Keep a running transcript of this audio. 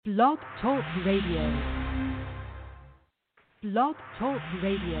Blog Talk Radio. Blog Talk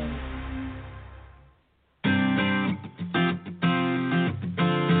Radio.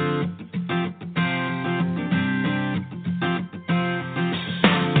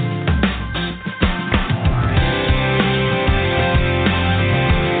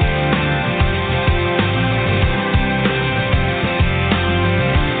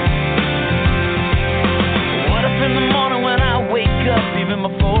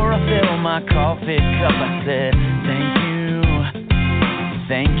 Coffee cup, I said,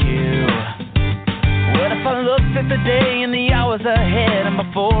 thank you. What if I looked at the day and the hours ahead, and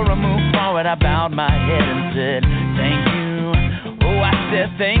before I moved forward, I bowed my head and said, thank you. Oh, I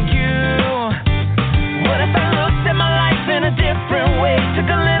said, thank you. What if I looked at my life in a different way, took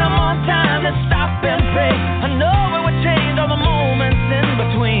a little more time to stop and pray? I know it would change all the moments in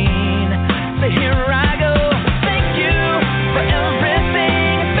between. So here I go. Thank you for everything.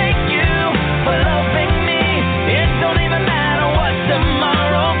 For loving me, it don't even matter what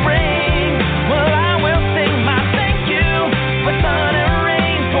tomorrow brings. Well, I will sing my thank you for sun and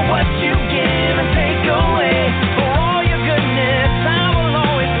rain, for what you give and take away, for all your goodness. I will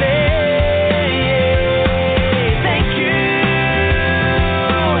always say thank you.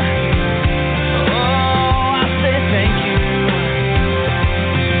 Oh, I say thank you.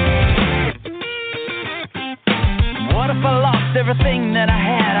 What if I lost everything that I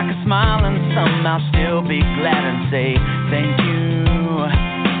had? I could smile and somehow still be glad and say thank you,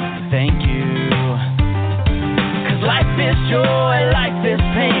 thank you. 'Cause life is joy, life is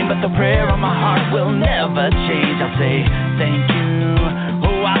pain, but the prayer on my heart will never change. I say thank you,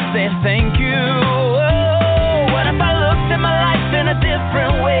 oh, I say thank you. Oh, what if I looked at my life in a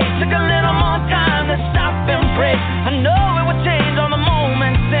different way, took a little more time to stop and pray? I know it would change all the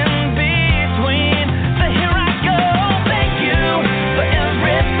moments in between. So here I go. Thank you for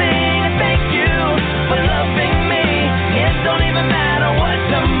everything. Thank you for loving me. It don't even matter what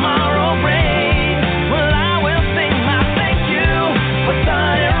tomorrow brings. Well, I will sing my thank you for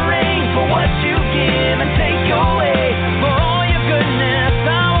sun and rain, for what you give and take away, for all your goodness.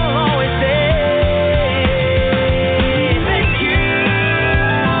 I will always say thank you.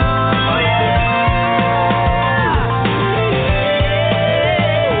 Oh, yeah.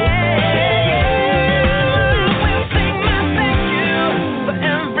 I will sing my thank you for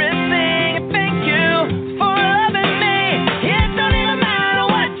everything. Thank you for loving me. It don't even matter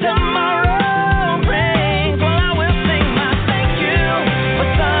what tomorrow brings. Well, I will sing my thank you for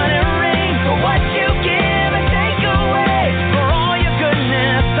sun and rain, for what you give and take away, for all your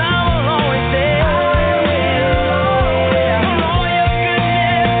goodness. I will always say I will. For all your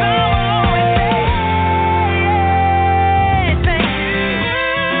goodness, I will always say thank you.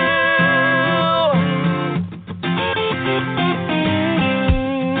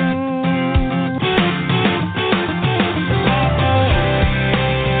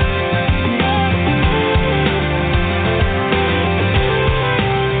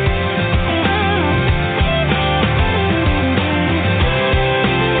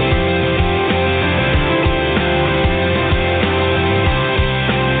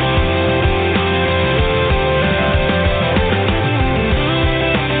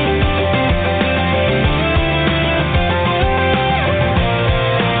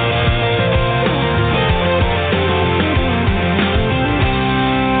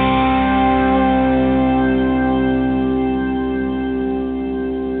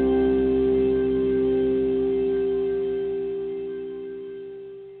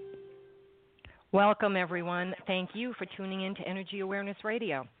 Welcome, everyone. Thank you for tuning in to Energy Awareness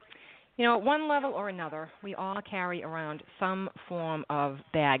Radio. You know, at one level or another, we all carry around some form of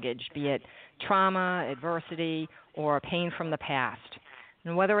baggage, be it trauma, adversity, or pain from the past.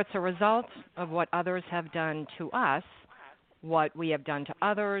 And whether it's a result of what others have done to us, what we have done to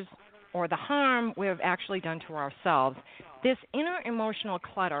others, or the harm we have actually done to ourselves, this inner emotional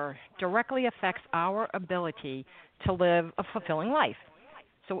clutter directly affects our ability to live a fulfilling life.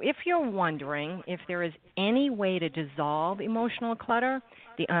 So if you're wondering if there is any way to dissolve emotional clutter,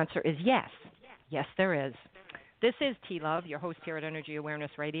 the answer is yes. Yes, there is. This is T-Love, your host here at Energy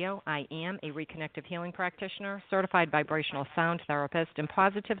Awareness Radio. I am a reconnective healing practitioner, certified vibrational sound therapist, and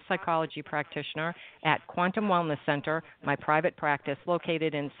positive psychology practitioner at Quantum Wellness Center, my private practice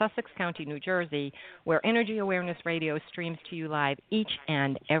located in Sussex County, New Jersey, where Energy Awareness Radio streams to you live each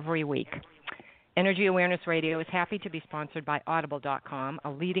and every week. Energy Awareness Radio is happy to be sponsored by Audible.com, a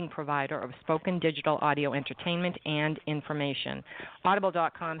leading provider of spoken digital audio entertainment and information.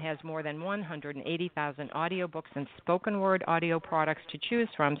 Audible.com has more than 180,000 audiobooks and spoken word audio products to choose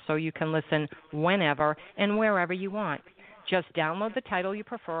from, so you can listen whenever and wherever you want. Just download the title you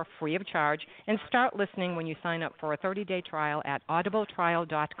prefer free of charge and start listening when you sign up for a 30-day trial at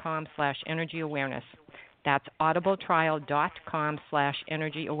audibletrial.com/energyawareness. That's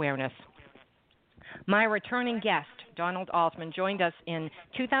audibletrial.com/energyawareness. My returning guest, Donald Altman, joined us in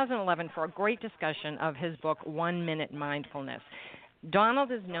 2011 for a great discussion of his book, 1 Minute Mindfulness.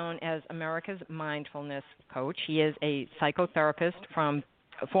 Donald is known as America's mindfulness coach. He is a psychotherapist from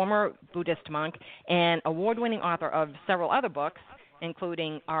a former Buddhist monk and award-winning author of several other books,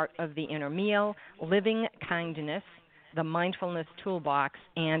 including Art of the Inner Meal, Living Kindness, The Mindfulness Toolbox,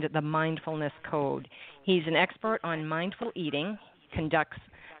 and The Mindfulness Code. He's an expert on mindful eating, conducts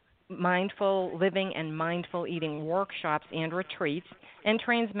mindful living and mindful eating workshops and retreats, and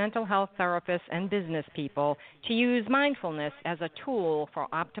trains mental health therapists and business people to use mindfulness as a tool for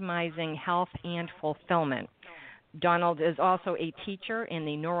optimizing health and fulfillment. Donald is also a teacher in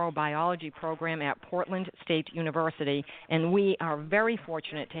the neurobiology program at Portland State University, and we are very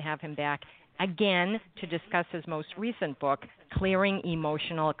fortunate to have him back again to discuss his most recent book, Clearing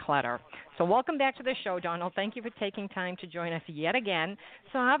Emotional Clutter. So welcome back to the show, Donald. Thank you for taking time to join us yet again.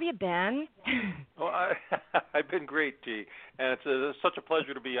 So how have you been? Well, I've been great, T, and it's such a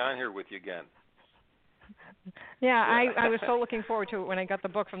pleasure to be on here with you again. Yeah, I was so looking forward to it when I got the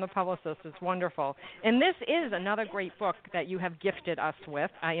book from the publicist. It's wonderful. And this is another great book that you have gifted us with,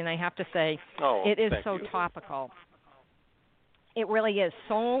 and I have to say, it is so topical. It really is.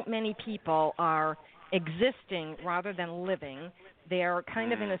 So many people are existing rather than living. They're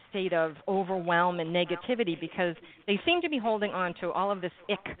kind of in a state of overwhelm and negativity because they seem to be holding on to all of this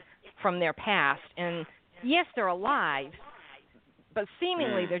ick from their past. And yes, they're alive, but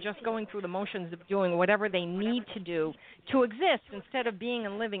seemingly they're just going through the motions of doing whatever they need to do to exist instead of being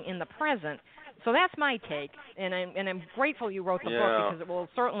and living in the present. So that's my take, and I'm grateful you wrote the book because it will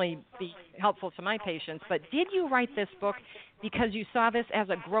certainly be helpful to my patients. But did you write this book because you saw this as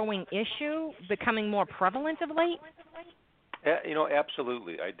a growing issue, becoming more prevalent of late?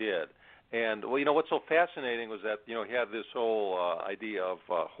 Absolutely, I did. And, well, what's so fascinating was that, he had this whole idea of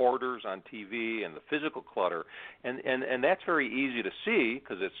hoarders on TV and the physical clutter. And that's very easy to see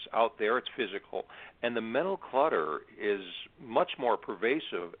because it's out there, it's physical. And the mental clutter is much more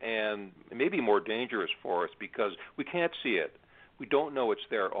pervasive and maybe more dangerous for us because we can't see it. We don't know it's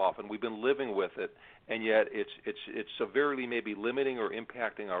there often. We've been living with it, and yet it's severely maybe limiting or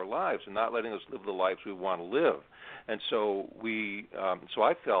impacting our lives and not letting us live the lives we want to live. And so so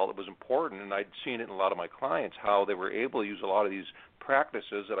I felt it was important, and I'd seen it in a lot of my clients, how they were able to use a lot of these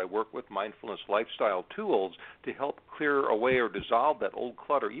practices that I work with, mindfulness lifestyle tools, to help clear away or dissolve that old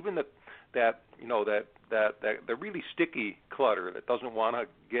clutter, even that really sticky clutter that doesn't want to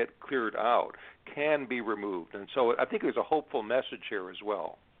get cleared out can be removed. And so I think there's a hopeful message here as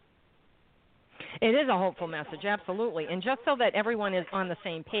well. It is a hopeful message, absolutely. And just so that everyone is on the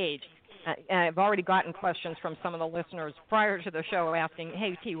same page, I've already gotten questions from some of the listeners prior to the show asking,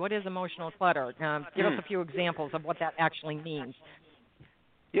 hey, T, what is emotional clutter? Give us a few examples of what that actually means.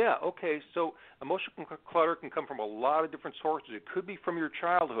 Yeah, okay. So emotional clutter can come from a lot of different sources. It could be from your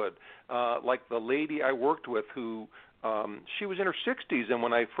childhood, like the lady I worked with who she was in her 60s, and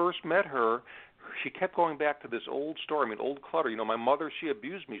when I first met her, she kept going back to this old story, old clutter. My mother, she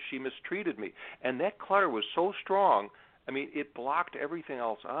abused me. She mistreated me. And that clutter was so strong, it blocked everything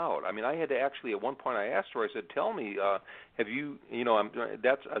else out. I had to actually, at one point I asked her, I said, tell me, have you,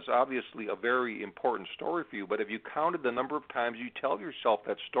 that's obviously a very important story for you, but have you counted the number of times you tell yourself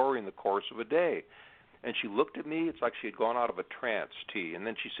that story in the course of a day? And she looked at me. It's like she had gone out of a trance, T. And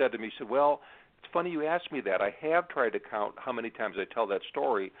then she said to me, well, it's funny you asked me that. I have tried to count how many times I tell that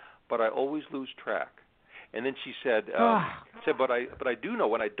story, but I always lose track. And then she said, but I do know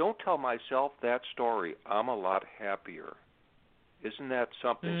when I don't tell myself that story, I'm a lot happier. Isn't that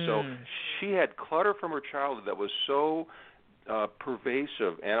something? So she had clutter from her childhood that was so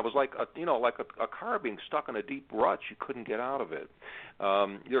pervasive, and it was like a car being stuck in a deep rut. You couldn't get out of it.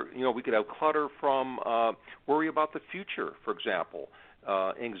 We could have clutter from worry about the future, for example.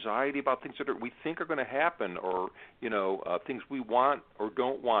 Anxiety about things that we think are going to happen, or things we want or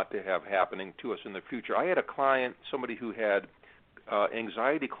don't want to have happening to us in the future. I had a client, somebody who had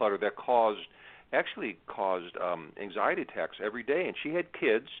anxiety clutter that caused anxiety attacks every day, and she had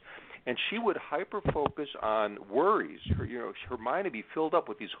kids, and she would hyper-focus on worries. Her mind would be filled up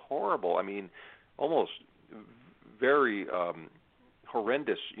with these horrible, almost very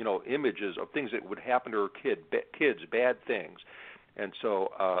horrendous, images of things that would happen to her kids, bad things. And so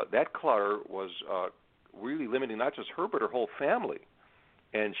that clutter was really limiting not just her but her whole family.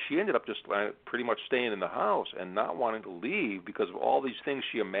 And she ended up just pretty much staying in the house and not wanting to leave because of all these things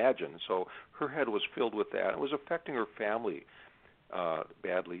she imagined. So her head was filled with that. It was affecting her family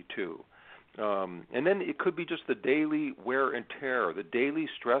badly too. And then it could be just the daily wear and tear, the daily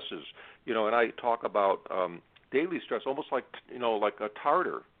stresses. And I talk about daily stress almost like a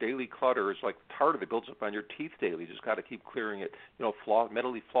tartar. Daily clutter is like tartar that builds up on your teeth daily. You just got to keep clearing it,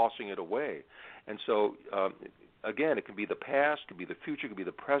 mentally flossing it away. And so again, it can be the past, it can be the future, it can be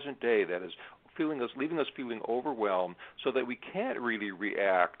the present day that is leaving us feeling overwhelmed so that we can't really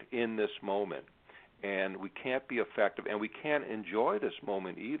react in this moment. And we can't be effective, and we can't enjoy this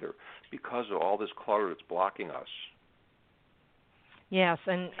moment either because of all this clutter that's blocking us. Yes,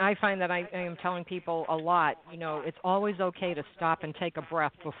 and I find that I am telling people a lot, it's always okay to stop and take a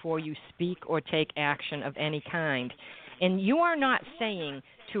breath before you speak or take action of any kind. And you are not saying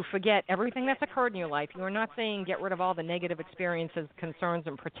to forget everything that's occurred in your life. You are not saying get rid of all the negative experiences, concerns,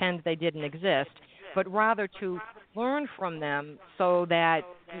 and pretend they didn't exist, but rather to learn from them so that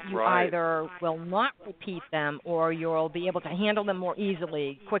you either will not repeat them or you'll be able to handle them more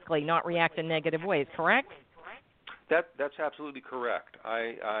easily, quickly, not react in negative ways, correct? That's absolutely correct.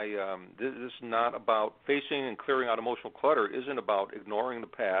 This is not about facing and clearing out emotional clutter. Isn't about ignoring the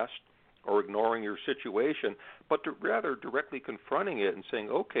past or ignoring your situation, but rather directly confronting it and saying,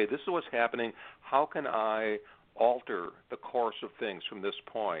 okay, this is what's happening. How can I alter the course of things from this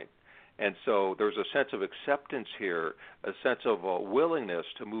point? And so there's a sense of acceptance here, a sense of willingness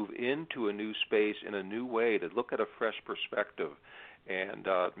to move into a new space in a new way, to look at a fresh perspective. And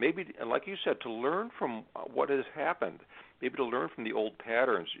maybe, and like you said, to learn from what has happened, maybe to learn from the old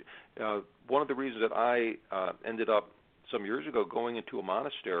patterns. One of the reasons that I ended up some years ago going into a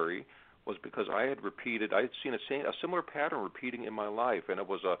monastery was because I had seen a similar pattern repeating in my life, and it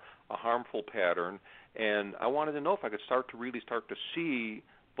was a harmful pattern. And I wanted to know if I could start to see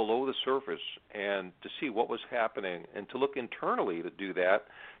below the surface and to see what was happening and to look internally to do that,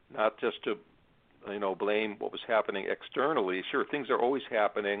 not just to blame what was happening externally. Sure, things are always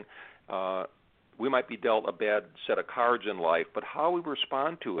happening. We might be dealt a bad set of cards in life, but how we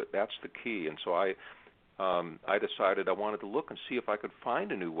respond to it, that's the key. And so I decided I wanted to look and see if I could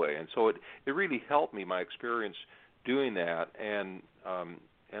find a new way. And so it really helped me, my experience doing that. And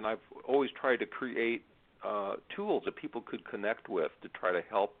I've always tried to create tools that people could connect with to try to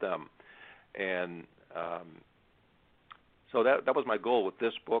help them. And so that was my goal with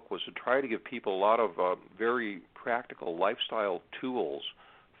this book, was to try to give people a lot of very practical lifestyle tools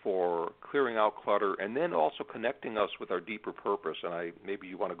for clearing out clutter, and then also connecting us with our deeper purpose. And maybe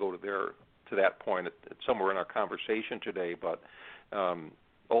you want to go to that point at somewhere in our conversation today, but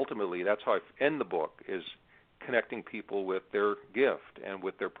ultimately that's how I end the book, is connecting people with their gift and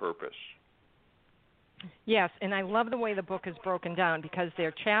with their purpose. Yes, and I love the way the book is broken down because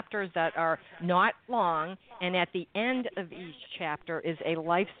they're chapters that are not long, and at the end of each chapter is a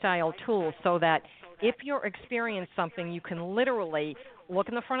lifestyle tool so that if you're experiencing something, you can literally look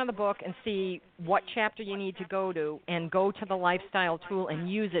in the front of the book and see what chapter you need to go to and go to the lifestyle tool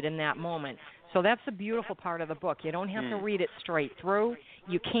and use it in that moment. So that's the beautiful part of the book. You don't have to read it straight through.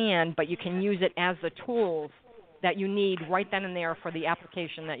 You can, but you can use it as the tools that you need right then and there for the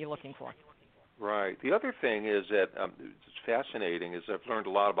application that you're looking for. Right. The other thing is that it's fascinating, is I've learned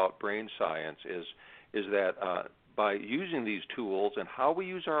a lot about brain science, is that by using these tools and how we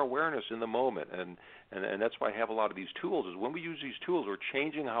use our awareness in the moment, and that's why I have a lot of these tools, is when we use these tools, we're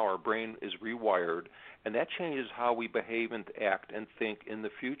changing how our brain is rewired, and that changes how we behave and act and think in the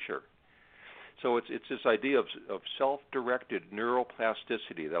future. So it's this idea of self-directed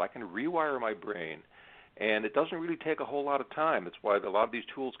neuroplasticity, that I can rewire my brain. And it doesn't really take a whole lot of time. That's why a lot of these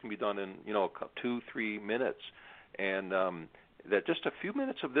tools can be done in 2-3 minutes, and that just a few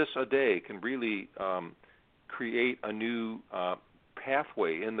minutes of this a day can really create a new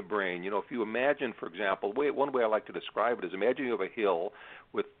pathway in the brain. If you imagine, for example, one way I like to describe it is, imagine you have a hill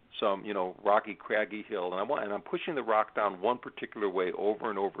with some rocky, craggy hill, and I'm pushing the rock down one particular way over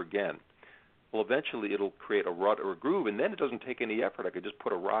and over again. Well, eventually it'll create a rut or a groove, and then it doesn't take any effort. I could just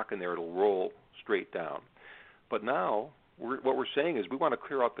put a rock in there; it'll roll straight down. But now, what we're saying is we want to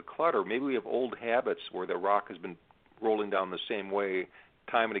clear out the clutter. Maybe we have old habits where the rock has been rolling down the same way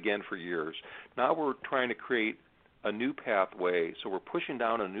time and again for years. Now we're trying to create a new pathway, so we're pushing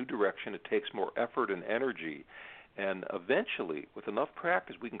down a new direction. It takes more effort and energy. And eventually, with enough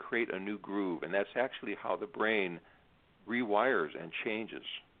practice, we can create a new groove, and that's actually how the brain rewires and changes.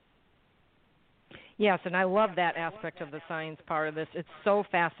 Yes, and I love that aspect of the science part of this. It's so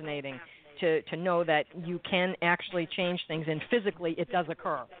fascinating to know that you can actually change things, and physically it does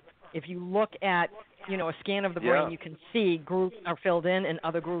occur. If you look at, a scan of the brain, you can see grooves are filled in and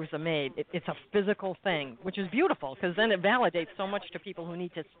other grooves are made. It's a physical thing, which is beautiful because then it validates so much to people who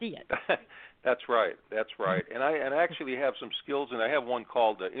need to see it. That's right. And I actually have some skills, and I have one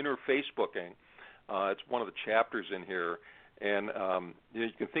called inner Facebooking. It's one of the chapters in here, and you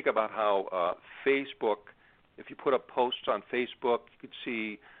can think about how Facebook. If you put up posts on Facebook, you could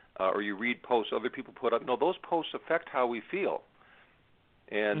see, or you read posts other people put up. No, those posts affect how we feel.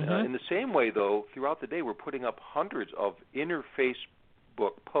 And in the same way, though, throughout the day, we're putting up hundreds of inner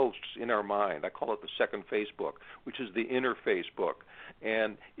Facebook posts in our mind. I call it the second Facebook, which is the inner Facebook.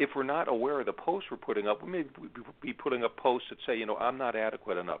 And if we're not aware of the posts we're putting up, we may be putting up posts that say, I'm not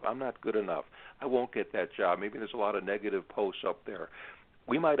adequate enough, I'm not good enough, I won't get that job. Maybe there's a lot of negative posts up there.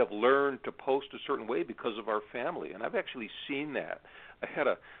 We might have learned to post a certain way because of our family, and I've actually seen that. I had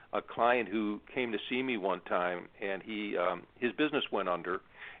a client who came to see me one time, and his business went under,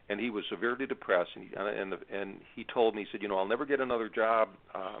 and he was severely depressed. And he told me, he said, I'll never get another job.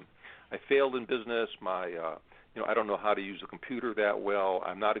 I failed in business. I don't know how to use a computer that well.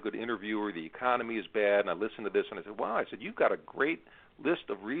 I'm not a good interviewer. The economy is bad. And I listened to this, and I said, wow. I said, you've got a great list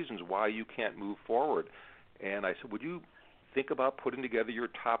of reasons why you can't move forward. And I said, would you think about putting together your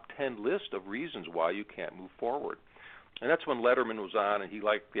top 10 list of reasons why you can't move forward? And that's when Letterman was on, and he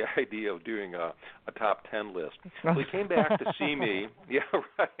liked the idea of doing a top 10 list. So he came back to see me. Yeah,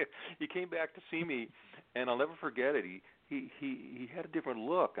 right. He came back to see me, and I'll never forget it. He had a different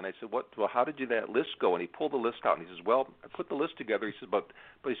look, and I said, "What? Well, how did that list go?" And he pulled the list out, and he says, "Well, I put the list together." He says, "But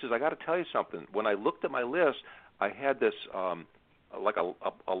he says I got to tell you something. When I looked at my list, I had this like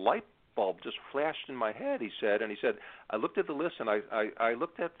a light bulb just flashed in my head." He said, I looked at the list, and I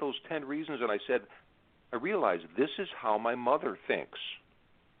looked at those 10 reasons, and I said, I realized this is how my mother thinks.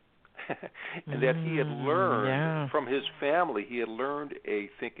 And that he had learned from his family, he had learned a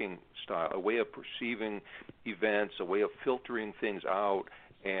thinking style, a way of perceiving events, a way of filtering things out,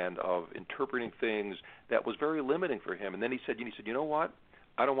 and of interpreting things that was very limiting for him. And then he said, you know what?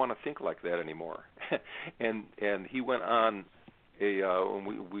 I don't want to think like that anymore. and he went on and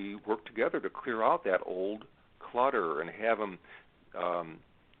we worked together to clear out that old clutter and have him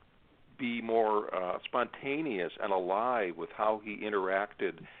be more spontaneous and alive with how he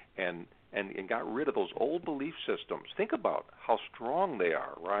interacted and got rid of those old belief systems. Think about how strong they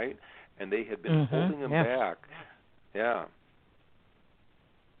are, right? And they had been holding him back. Yeah.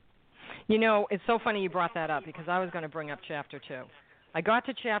 It's so funny you brought that up because I was going to bring up Chapter 2. I got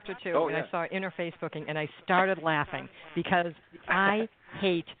to Chapter 2 I saw inner Facebooking, and I started laughing because I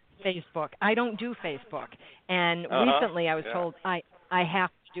hate Facebook. I don't do Facebook. And recently I was told I have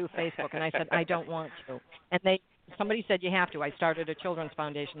to do Facebook, and I said I don't want to. And somebody said you have to. I started a children's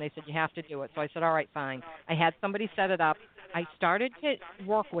foundation. They said you have to do it. So I said, all right, fine. I had somebody set it up. I started to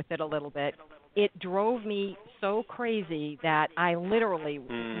work with it a little bit. It drove me so crazy that I literally,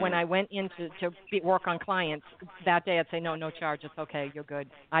 when I went in to work on clients, that day I'd say, no charge, it's okay, you're good.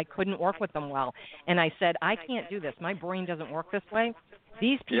 I couldn't work with them well. And I said, I can't do this. My brain doesn't work this way.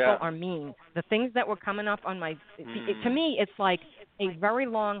 These people are mean. The things that were coming up on my, to me, it's like a very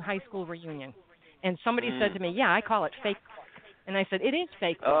long high school reunion. And somebody said to me, I call it fake. And I said, it is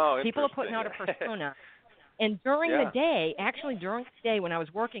fake. People are putting out a persona. And during the day when I was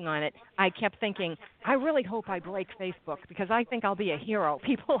working on it, I kept thinking, I really hope I break Facebook because I think I'll be a hero.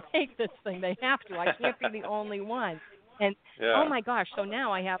 People hate this thing. They have to. I can't be the only one. And, oh, my gosh, so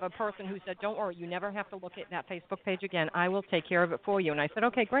now I have a person who said, don't worry, you never have to look at that Facebook page again. I will take care of it for you. And I said,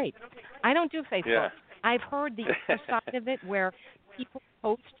 okay, great. I don't do Facebook. Yeah. I've heard the other side of it where people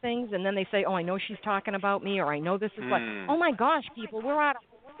post things and then they say, oh, I know she's talking about me, or I know this is what. Oh, my gosh, people, we're out of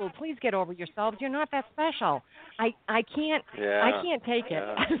school. Please get over yourselves. You're not that special. I can't take it,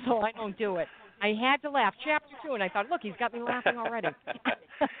 so I don't do it. I had to laugh. Chapter 2, and I thought, look, he's got me laughing already.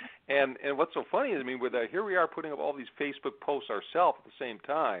 And what's so funny is, with here we are putting up all these Facebook posts ourselves at the same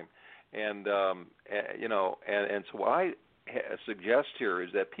time, and so what I suggest here is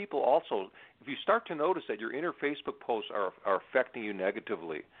that people also, if you start to notice that your inner Facebook posts are affecting you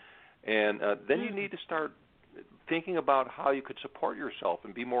negatively, and then you need to start thinking about how you could support yourself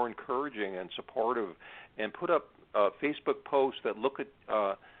and be more encouraging and supportive, and put up Facebook posts that look at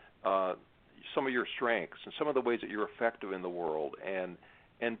some of your strengths and some of the ways that you're effective in the world, and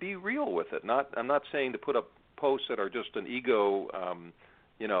be real with it. I'm not saying to put up posts that are just an ego,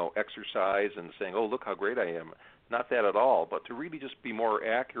 exercise and saying, oh, look how great I am. Not that at all, but to really just be more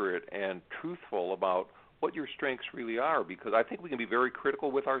accurate and truthful about what your strengths really are, because I think we can be very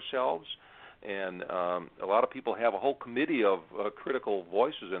critical with ourselves, and a lot of people have a whole committee of critical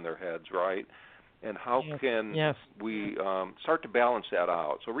voices in their heads, right? and how can we start to balance that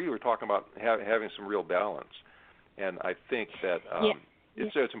out? So really we're talking about having some real balance, and I think that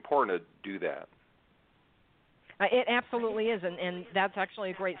it's important to do that. It absolutely is, and that's actually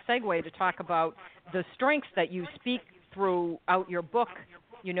a great segue to talk about the strengths that you speak throughout your book.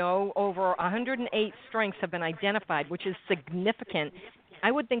 You know, over 108 strengths have been identified, which is significant. I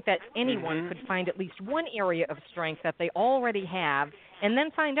would think that anyone could find at least one area of strength that they already have, and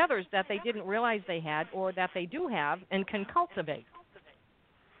then find others that they didn't realize they had or that they do have and can cultivate.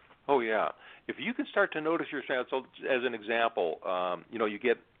 Oh, yeah. If you can start to notice your strengths, so as an example,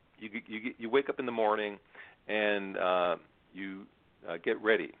 you wake up in the morning and you get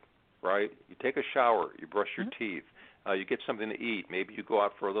ready, right? You take a shower, you brush your teeth, you get something to eat. Maybe you go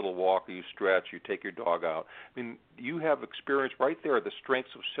out for a little walk, or you stretch, you take your dog out. I mean, you have experience right there, the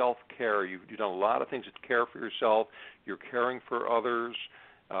strengths of self-care. You've done a lot of things to care for yourself. You're caring for others.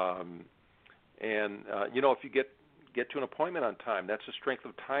 If you get to an appointment on time, that's a strength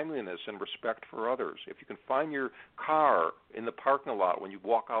of timeliness and respect for others. If you can find your car in the parking lot when you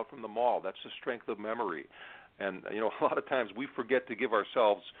walk out from the mall, that's the strength of memory. And, a lot of times we forget to give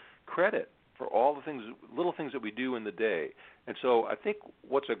ourselves credit for all the things, little things that we do in the day. And so I think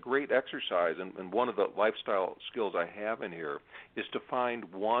what's a great exercise, and one of the lifestyle skills I have in here, is to find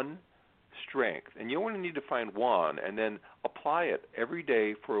one strength. And you only need to find one and then apply it every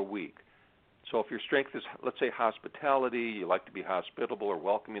day for a week. So if your strength is, let's say, hospitality, you like to be hospitable or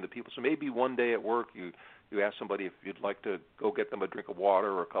welcoming to people. So maybe one day at work you ask somebody if you'd like to go get them a drink of water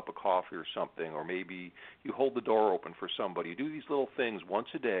or a cup of coffee or something, or maybe you hold the door open for somebody. You do these little things once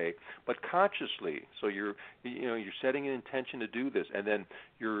a day, but consciously. So you're setting an intention to do this, and then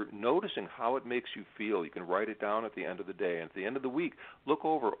you're noticing how it makes you feel. You can write it down at the end of the day, and at the end of the week, look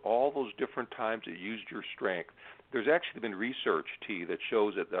over all those different times that you used your strength. There's actually been research, T, that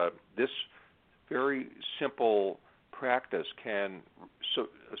shows that this very simple practice can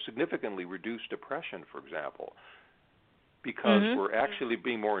significantly reduce depression, for example, because we're actually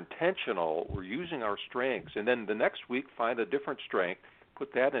being more intentional. We're using our strengths, and then the next week find a different strength,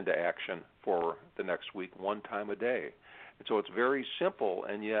 put that into action for the next week, one time a day. And so it's very simple,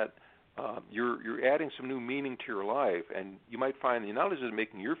 and yet you're adding some new meaning to your life, and you might find that not only is it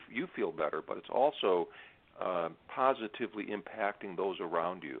making you feel better, but it's also positively impacting those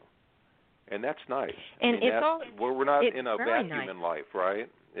around you. And that's nice. And we're not in a vacuum in life, right?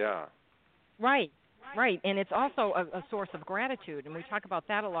 Yeah. Right. And it's also a source of gratitude. And we talk about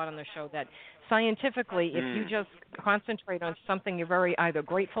that a lot on the show, that scientifically, if you just concentrate on something you're very either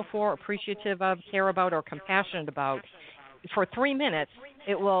grateful for, appreciative of, care about, or compassionate about, for 3 minutes,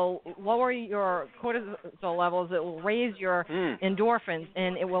 it will lower your cortisol levels, it will raise your endorphins,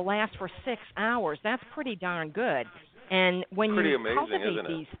 and it will last for 6 hours. That's pretty darn good. And when you cultivate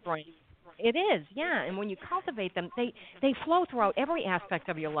these strengths, it is, yeah. And when you cultivate them, they flow throughout every aspect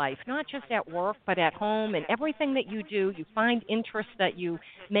of your life, not just at work, but at home. And everything that you do, you find interests that you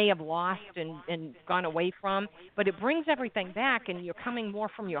may have lost and gone away from. But it brings everything back, and you're coming more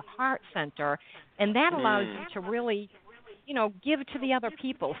from your heart center. And that allows you to really, give to the other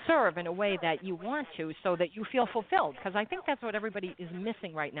people, serve in a way that you want to, so that you feel fulfilled. Because I think that's what everybody is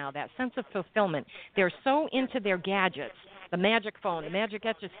missing right now, that sense of fulfillment. They're so into their gadgets. The magic phone, the magic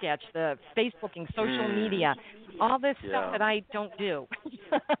Etch-a-Sketch, the Facebooking, social media, all this stuff that I don't do.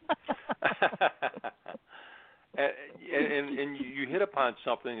 and you hit upon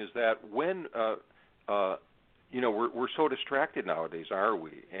something, is that when we're so distracted nowadays, are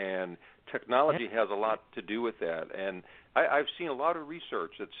we? And technology has a lot to do with that. And I've seen a lot of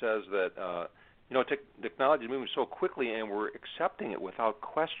research that says that technology is moving so quickly, and we're accepting it without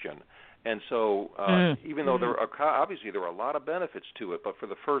question. And so even though there are a lot of benefits to it, but for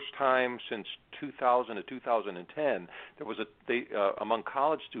the first time since 2000 to 2010, there was among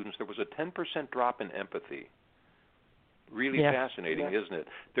college students, there was a 10% drop in empathy. Really fascinating, isn't it?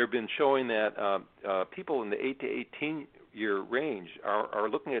 They've been showing that people in the 8 to 18-year range are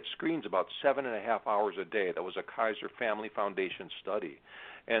looking at screens about 7.5 hours a day. That was a Kaiser Family Foundation study.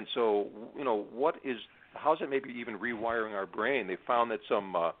 And so, how's it maybe even rewiring our brain? They found that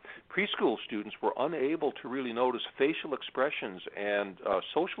some preschool students were unable to really notice facial expressions and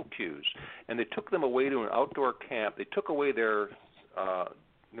social cues, and they took them away to an outdoor camp. They took away their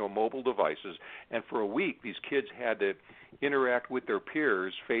mobile devices, and for a week these kids had to interact with their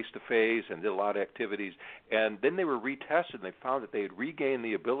peers face-to-face and did a lot of activities, and then they were retested, and they found that they had regained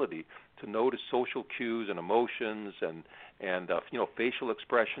the ability to notice social cues and emotions and facial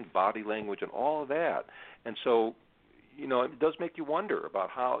expressions, body language, and all of that. And so, it does make you wonder about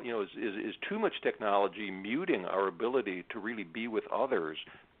how, is too much technology muting our ability to really be with others?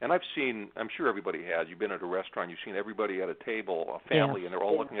 And I'm sure everybody has. You've been at a restaurant, you've seen everybody at a table, a family, and they're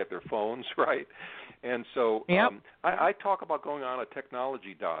all looking at their phones, right? And so I talk about going on a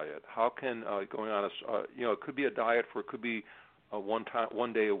technology diet. How can going on it could be a diet it could be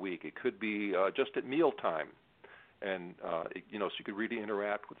one day a week. It could be just at mealtime. And, so you could really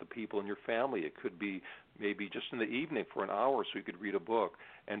interact with the people in your family. It could be maybe just in the evening for an hour so you could read a book.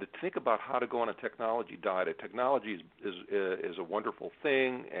 And to think about how to go on a technology diet. Technology is a wonderful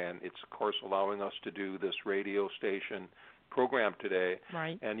thing, and it's, of course, allowing us to do this radio station program today.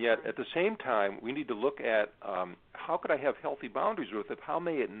 Right. And yet, at the same time, we need to look at how could I have healthy boundaries with it? How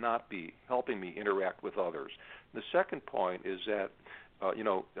may it not be helping me interact with others? The second point is that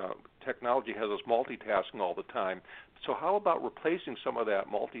technology has us multitasking all the time. So how about replacing some of that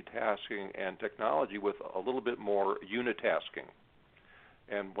multitasking and technology with a little bit more unitasking?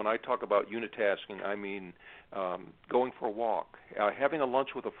 And when I talk about unitasking, I mean going for a walk, having a lunch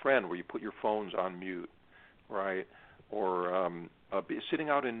with a friend where you put your phones on mute, right? Or sitting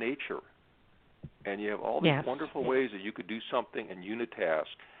out in nature. And you have all these wonderful ways that you could do something and unitask,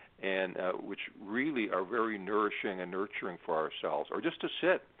 and which really are very nourishing and nurturing for ourselves. Or just to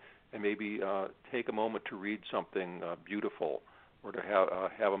sit and maybe take a moment to read something beautiful, or to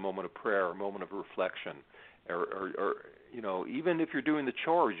have a moment of prayer, a moment of reflection. Or even if you're doing the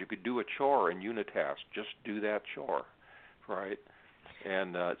chores, you could do a chore and unitask. Just do that chore, right?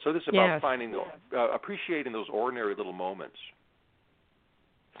 And so this is about appreciating those ordinary little moments.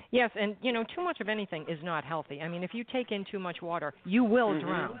 Yes, and, too much of anything is not healthy. I mean, if you take in too much water, you will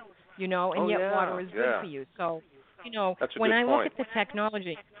drown, and water is good for you. So, when I look at the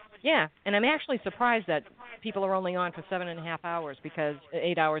technology, and I'm actually surprised that people are only on for 7.5 hours,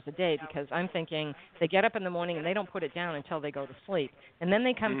 8 hours a day, because I'm thinking they get up in the morning and they don't put it down until they go to sleep. And then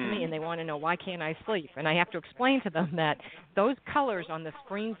they come to me and they want to know, why can't I sleep? And I have to explain to them that those colors on the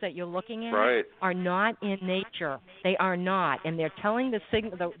screens that you're looking at are not in nature. They are not. And they're telling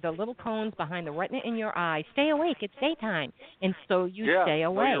the little cones behind the retina in your eye, stay awake, it's daytime. And so you stay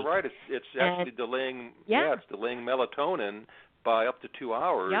awake. No, you're right. It's actually delaying it's delaying melatonin by up to 2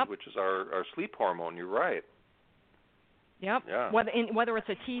 hours, which is our sleep hormone. You're right. Yep. Yeah. Whether it's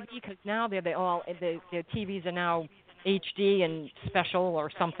a TV, because now their TVs are now HD and special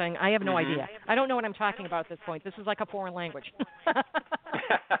or something. I have no idea. I don't know what I'm talking about at this point. This is like a foreign language.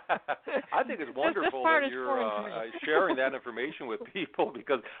 I think it's wonderful that you're sharing that information with people,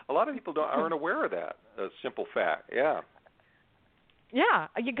 because a lot of people aren't aware of that simple fact. Yeah. Yeah,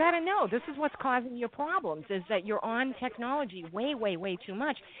 you got to know. This is what's causing your problems, is that you're on technology way, way, way too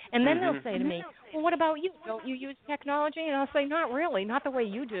much. And then they'll say to me, well, what about you? Don't you use technology? And I'll say, not really, not the way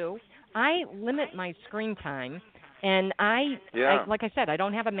you do. I limit my screen time, and I like I said, I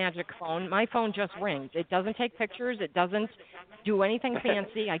don't have a magic phone. My phone just rings. It doesn't take pictures. It doesn't do anything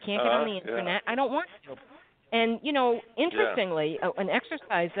fancy. I can't get on the Internet. I don't want to. And, interestingly, an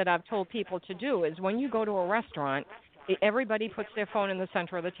exercise that I've told people to do is when you go to a restaurant, everybody puts their phone in the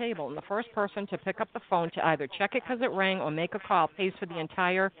center of the table, and the first person to pick up the phone to either check it because it rang or make a call pays for the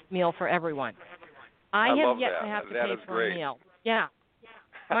entire meal for everyone. I have yet to have to pay for a meal. Yeah.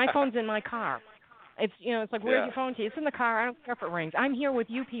 My phone's in my car. It's it's like, where's your phone to? It's in the car. I don't care if it rings. I'm here with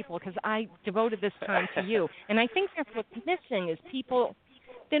you people because I devoted this time to you. And I think that's what's missing is people,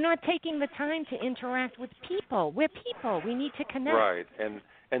 they're not taking the time to interact with people. We're people. We need to connect. Right.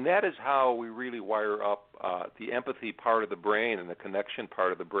 And that is how we really wire up the empathy part of the brain, and the connection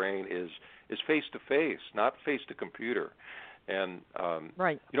part of the brain is face-to-face, not face-to-computer. And,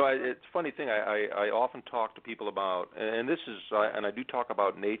 it's a funny thing. I often talk to people about, and this is, and I do talk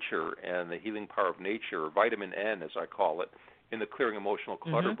about nature and the healing power of nature, vitamin N, as I call it, in the Clearing Emotional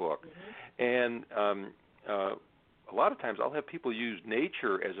Clutter book. And a lot of times I'll have people use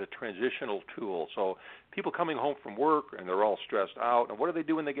nature as a transitional tool. So people coming home from work and they're all stressed out, and what do they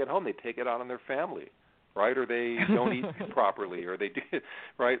do when they get home? They take it out on their family, right? Or they don't eat properly, or they do,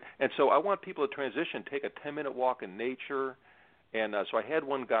 right? And so I want people to transition, take a 10-minute walk in nature. And so I had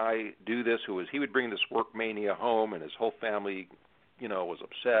one guy do this he would bring this work mania home, and his whole family, was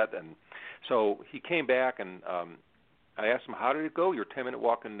upset. And so he came back, and I asked him, how did it go, your 10-minute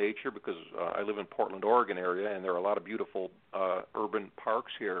walk in nature? Because I live in Portland, Oregon area, and there are a lot of beautiful urban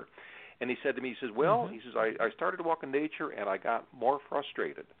parks here. And he said to me, he says, I started to walk in nature, and I got more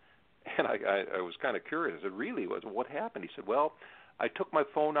frustrated. And I was kind of curious. I said, really? What happened? He said, well, I took my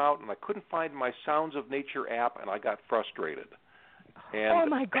phone out, and I couldn't find my Sounds of Nature app, and I got frustrated. And oh,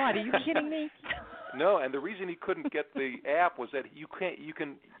 my God, are you kidding me? No, and the reason he couldn't get the app was that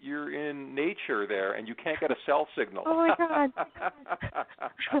you're in nature there, and you can't get a cell signal. Oh my God.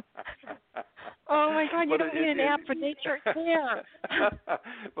 Oh my God, you don't need an app for nature. It's there.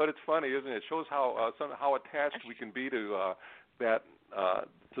 But it's funny, isn't it? It shows how attached we can be to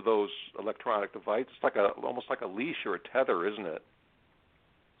to those electronic devices. It's like almost like a leash or a tether, isn't it?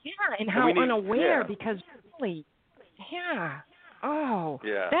 Yeah, and how unaware because really, Oh,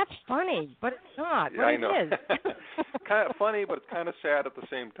 yeah. That's funny, but it's not. Yeah, I know. It is. Kind of funny, but it's kind of sad at the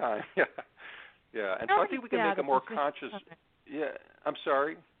same time. Yeah, yeah. And so I think we can make a more conscious. Yeah, I'm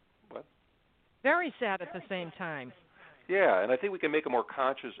sorry. What? Very sad at the same time. Yeah, and I think we can make a more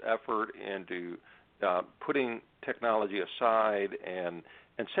conscious effort into putting technology aside and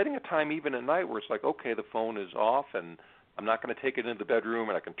setting a time even at night where it's like, okay, the phone is off and I'm not going to take it into the bedroom,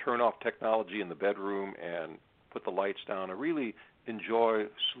 and I can turn off technology in the bedroom and put the lights down and really enjoy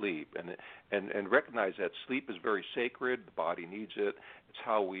sleep and recognize that sleep is very sacred. The body needs it. It's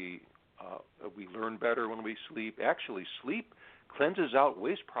how we learn better when we sleep. Actually, sleep cleanses out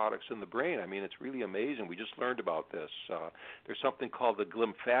waste products in the brain. I mean, it's really amazing. We just learned about this. There's something called the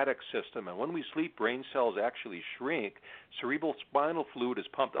glymphatic system, and when we sleep, brain cells actually shrink. Cerebral spinal fluid is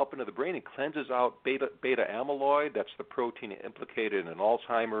pumped up into the brain and cleanses out beta amyloid. That's the protein implicated in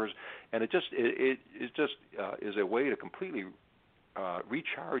Alzheimer's, and it just is a way to completely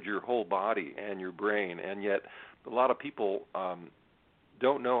recharge your whole body and your brain. And yet, a lot of people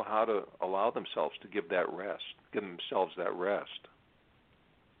don't know how to allow themselves to give themselves that rest.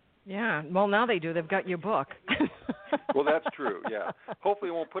 Yeah, well, now they do. They've got your book. Well, that's true, yeah. Hopefully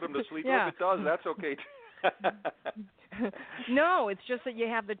it won't put them to sleep. Yeah. Or if it does, that's okay, too. No, it's just that you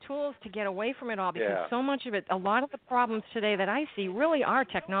have the tools to get away from it all because so much of it, a lot of the problems today that I see really are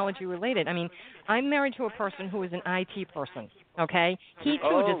technology related. I mean, I'm married to a person who is an IT person, okay? He,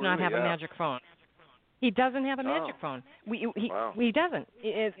 too, does not have a magic phone. He doesn't have a magic phone. He doesn't.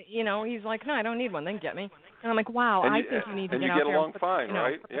 He's like, no, I don't need one. They can get me. And I'm like, wow, I think you need to get out there. And you get along fine,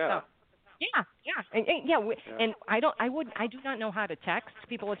 right? Yeah. And I do not know how to text.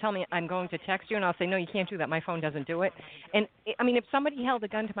 People will tell me I'm going to text you, and I'll say, no, you can't do that. My phone doesn't do it. And I mean, if somebody held a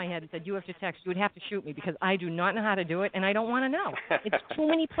gun to my head and said you have to text, you would have to shoot me because I do not know how to do it, and I don't want to know. It's too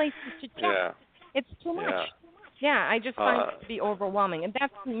many places to check. Yeah. It's too much. Yeah, I just find it to be overwhelming, and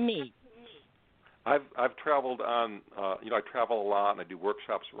that's me. I've traveled on, I travel a lot, and I do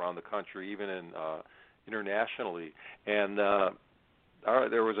workshops around the country, even internationally. And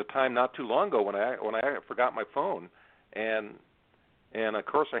there was a time not too long ago when I forgot my phone, and of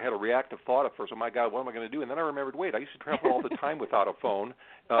course I had a reactive thought at first. Oh my God, what am I going to do? And then I remembered, wait, I used to travel all the time without a phone.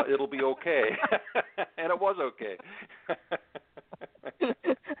 It'll be okay, and it was okay.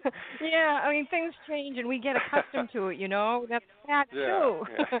 Yeah, I mean things change, and we get accustomed to it. That's sad too.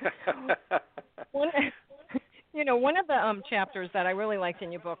 Yeah. One of the chapters that I really liked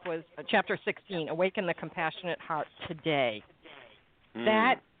in your book was chapter 16, Awaken the Compassionate Heart Today.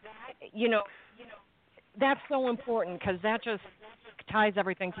 That, that's so important because that just ties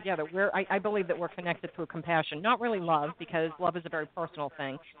everything together. I believe that we're connected through compassion, not really love because love is a very personal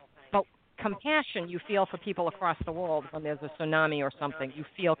thing, but compassion you feel for people across the world when there's a tsunami or something. You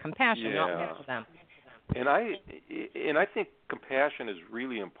feel compassion, not love for them. And I think compassion is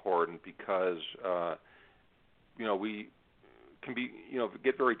really important because we can be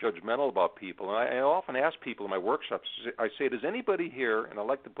get very judgmental about people. And I often ask people in my workshops, I say, does anybody here, and I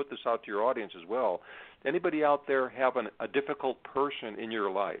like to put this out to your audience as well, anybody out there have a difficult person in your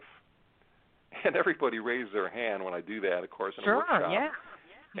life? And everybody raises their hand when I do that, of course, in a workshop. Yeah.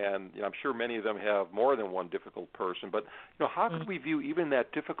 And I'm sure many of them have more than one difficult person. But how could we view even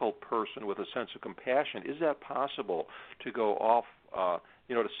that difficult person with a sense of compassion? Is that possible to go off,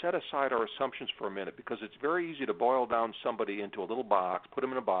 to set aside our assumptions for a minute? Because it's very easy to boil down somebody into a little box, put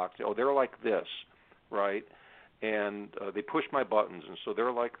them in a box. Oh, they're like this, right? And they push my buttons, and so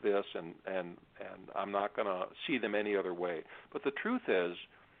they're like this, and I'm not going to see them any other way. But the truth is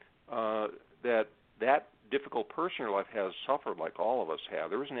that difficult person in your life has suffered like all of us have.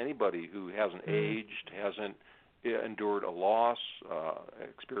 There isn't anybody who hasn't aged, hasn't endured a loss,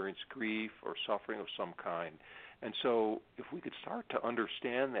 experienced grief or suffering of some kind. And so if we could start to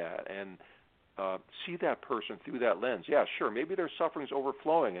understand that and see that person through that lens, yeah, sure, maybe their suffering's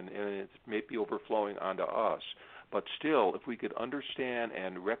overflowing and it may be overflowing onto us. But still, if we could understand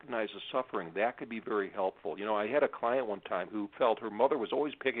and recognize the suffering, that could be very helpful. I had a client one time who felt her mother was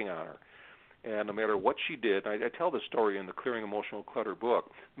always picking on her. And no matter what she did, I tell this story in the Clearing Emotional Clutter book.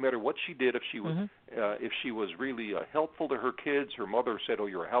 No matter what she did, if she was really helpful to her kids, her mother said, "Oh,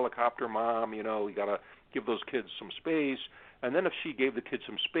 you're a helicopter mom. You got to give those kids some space." And then if she gave the kids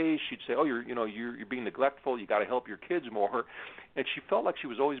some space, she'd say, "Oh, you're being neglectful. You got to help your kids more." And she felt like she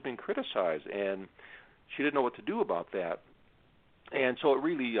was always being criticized, and she didn't know what to do about that. And so it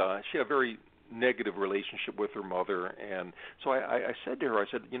really, she had a very negative relationship with her mother. And so I said to her, I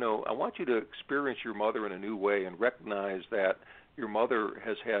said, I want you to experience your mother in a new way and recognize that your mother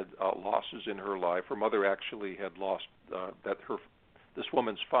has had losses in her life. Her mother actually had lost this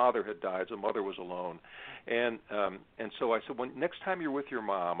woman's father had died. The mother was alone. And so I said, next time you're with your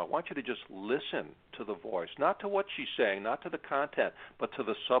mom, I want you to just listen to the voice, not to what she's saying, not to the content, but to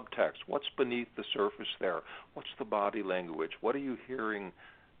the subtext. What's beneath the surface there? What's the body language? What are you hearing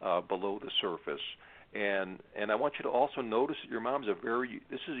below the surface? And I want you to also notice that your mom's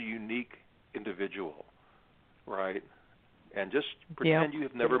this is a unique individual, right? And just pretend you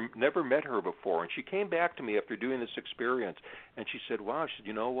have never met her before. And she came back to me after doing this experience, and she said, "Wow," she said,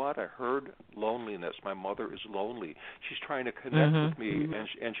 "you know what? I heard loneliness. My mother is lonely. She's trying to connect with me,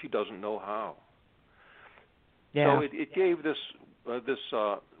 and she doesn't know how." Yeah. So it gave this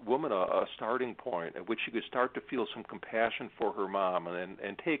woman a starting point at which she could start to feel some compassion for her mom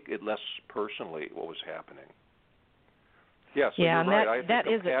and take it less personally what was happening. Yeah, so you're right. I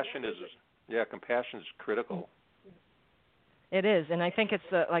think compassion is critical. It is, and I think it's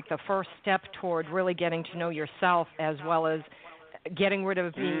the first step toward really getting to know yourself as well as getting rid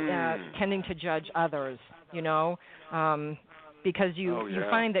of tending to judge others, because you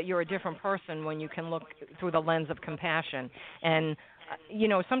find that you're a different person when you can look through the lens of compassion. And,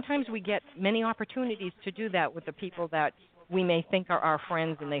 sometimes we get many opportunities to do that with the people that we may think are our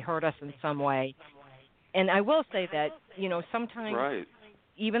friends and they hurt us in some way. And I will say that, sometimes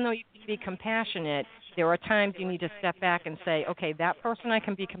even though you can be compassionate, there are times you need to step back and say, okay, that person I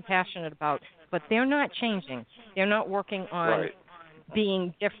can be compassionate about, but they're not changing. They're not working on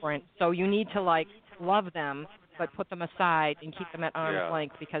being different. So you need to, love them, but put them aside and keep them at arm's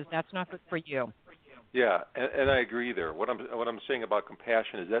length because that's not good for you. Yeah, and I agree there. What I'm saying about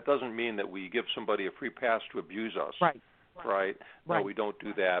compassion is that doesn't mean that we give somebody a free pass to abuse us. Right? No, we don't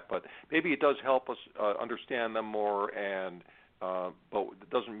do that. But maybe it does help us understand them more, but it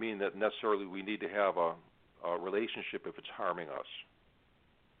doesn't mean that necessarily we need to have a relationship if it's harming us.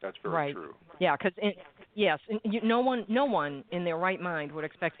 That's very true. Yeah, because no one in their right mind would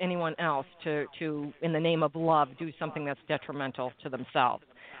expect anyone else to, in the name of love, do something that's detrimental to themselves.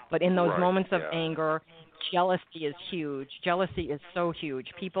 But in those moments of anger, jealousy is huge. Jealousy is so huge.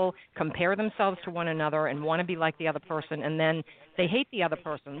 People compare themselves to one another and want to be like the other person, and then they hate the other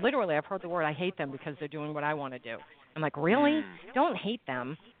person. Literally, I've heard the word, I hate them because they're doing what I want to do. I'm like, really? Don't hate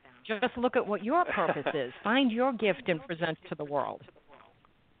them. Just look at what your purpose is. Find your gift and present it to the world.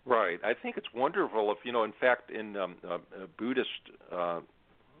 Right. I think it's wonderful if, in fact, in Buddhist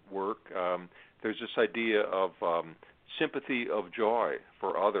work, there's this idea of sympathy of joy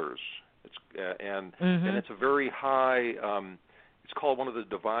for others. And it's a very high, it's called one of the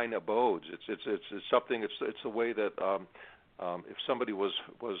divine abodes. It's something, it's a way that if somebody was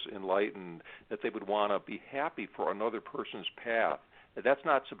enlightened, that they would want to be happy for another person's path. That's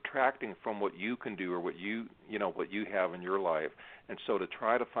not subtracting from what you can do or what you have in your life. And so to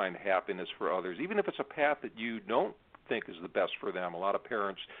try to find happiness for others, even if it's a path that you don't think is the best for them. A lot of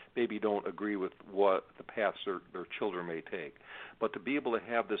parents maybe don't agree with what the paths their children may take. But to be able to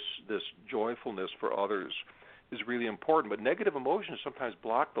have this joyfulness for others is really important. But negative emotions sometimes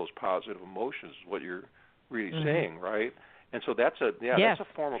block those positive emotions, is what you're really saying, right? And so that's a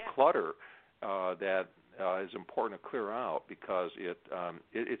form of clutter that is important to clear out because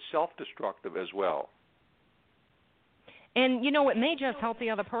it's self-destructive as well. And, it may just help the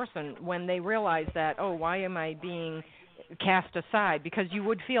other person when they realize that, oh, why am I being cast aside? Because you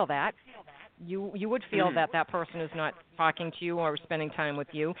would feel that. You would feel that person is not talking to you or spending time with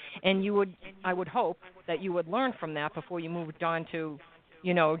you. And I would hope that you would learn from that before you moved on to,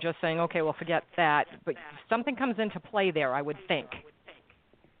 just saying, okay, well, forget that. But something comes into play there, I would think.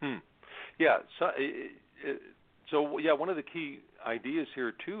 Yeah. So one of the key ideas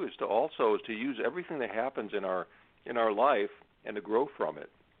here too is to use everything that happens in our life and to grow from it,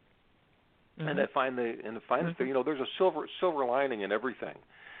 and to find there's a silver lining in everything,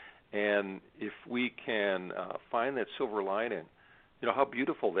 and if we can find that silver lining, how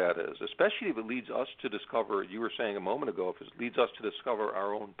beautiful that is. Especially if it leads us to discover. You were saying a moment ago, if it leads us to discover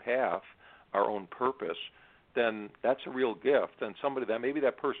our own path, our own purpose, then that's a real gift. And maybe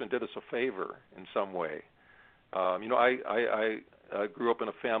that person did us a favor in some way. I grew up in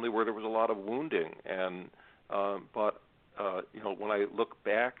a family where there was a lot of wounding, but when I look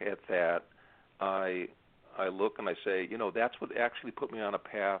back at that, I look and I say, that's what actually put me on a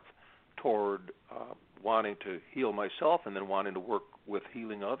path toward wanting to heal myself and then wanting to work with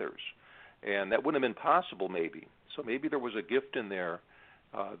healing others. And that wouldn't have been possible maybe. So maybe there was a gift in there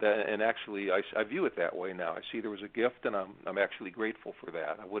and actually I view it that way now. I see there was a gift, and I'm actually grateful for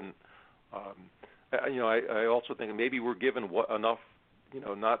that. I wouldn't, I also think maybe we're given enough,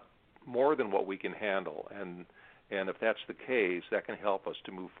 not more than what we can handle, and if that's the case, that can help us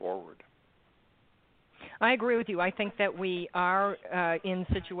to move forward. I agree with you. I think that we are in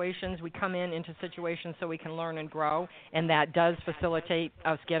situations, we come into situations so we can learn and grow, and that does facilitate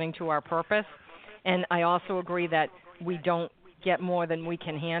us getting to our purpose. And I also agree that we don't get more than we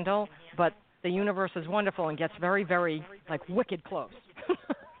can handle, but the universe is wonderful and gets very, very, wicked close.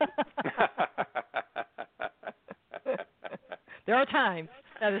 There are times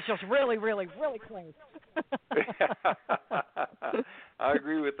that it's just really, really, really close. I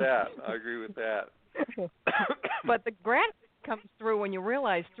agree with that. But the gratitude comes through when you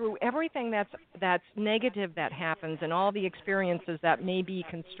realize through everything that's negative that happens and all the experiences that may be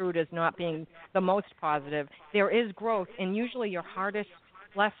construed as not being the most positive, there is growth, and usually your hardest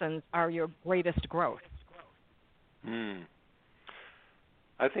lessons are your greatest growth. I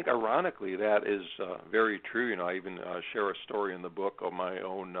think ironically that is very true. I even share a story in the book of my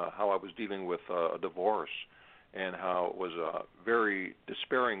own, how I was dealing with a divorce and how it was a very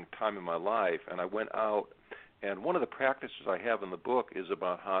despairing time in my life, and I went out. And one of the practices I have in the book is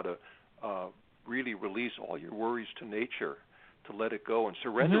about how to really release all your worries to nature, to let it go and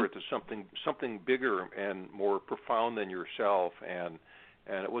surrender it to something bigger and more profound than yourself. And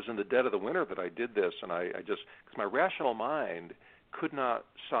it was in the dead of the winter that I did this, and I just, because my rational mind could not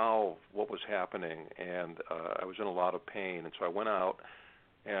solve what was happening, and I was in a lot of pain. And so I went out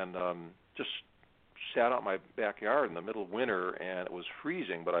and just sat out in my backyard in the middle of winter, and it was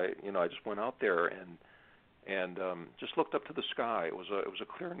freezing, but I just went out there and just looked up to the sky. It was a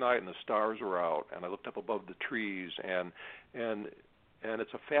clear night, and the stars were out, and I looked up above the trees, and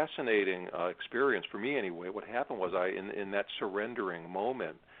it's a fascinating experience for me anyway. What happened was in that surrendering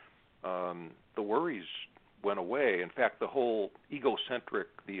moment, the worries went away. In fact, the whole egocentric,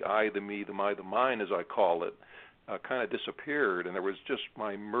 the I, the me, the my, the mine, as I call it, kind of disappeared, and there was just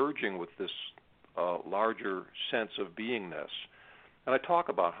my merging with this larger sense of beingness. And I talk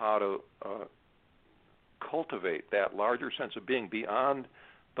about how to cultivate that larger sense of being beyond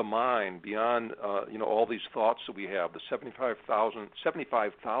the mind, beyond all these thoughts that we have, the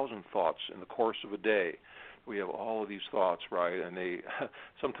 75,000 thoughts in the course of a day. We have all of these thoughts, right, and they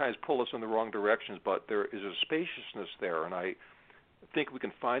sometimes pull us in the wrong directions, but there is a spaciousness there, and I think we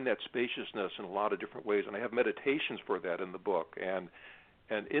can find that spaciousness in a lot of different ways, and I have meditations for that in the book. And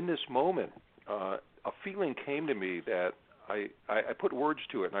in this moment, a feeling came to me that I put words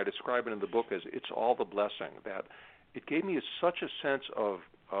to it, and I describe it in the book as it's all the blessing, that it gave me such a sense of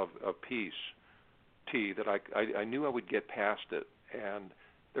peace, that I knew I would get past it. And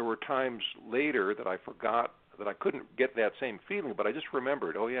there were times later that I forgot that I couldn't get that same feeling, but I just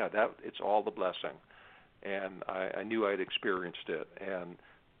remembered, that it's all the blessing. And I knew I'd experienced it. And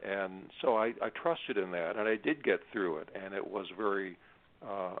so I trusted in that, and I did get through it, and it was very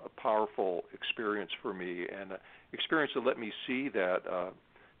a powerful experience for me, and an experience that let me see that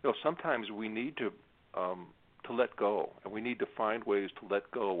sometimes we need to let go, and we need to find ways to let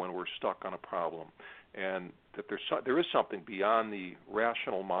go when we're stuck on a problem, and that there is something beyond the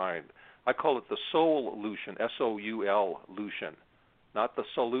rational mind. I call it the soul-lution, S-O-U-L-lution, not the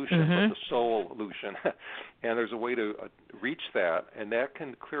solution, but the soul-lution. And there's a way to reach that, and that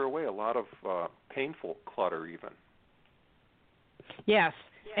can clear away a lot of painful clutter even. Yes,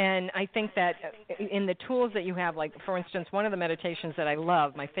 and I think that in the tools that you have, like, for instance, one of the meditations that I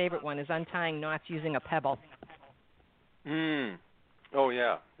love, my favorite one, is untying knots using a pebble. Oh,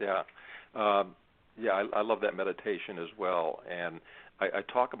 yeah. I love that meditation as well. And I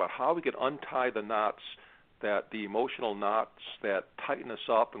talk about how we can untie the knots, that the emotional knots that tighten us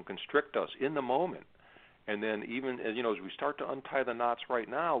up and constrict us in the moment. And then even, as we start to untie the knots right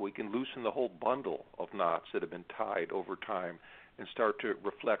now, we can loosen the whole bundle of knots that have been tied over time and start to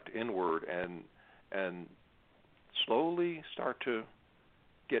reflect inward and slowly start to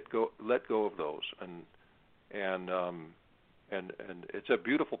let go of those. And it's a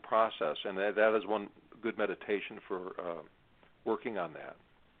beautiful process, and that is one good meditation for working on that.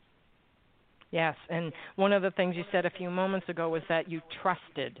 Yes, and one of the things you said a few moments ago was that you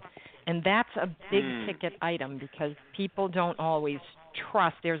trusted, and that's a big ticket item because people don't always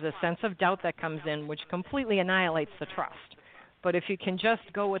trust. There's a sense of doubt that comes in which completely annihilates the trust. But if you can just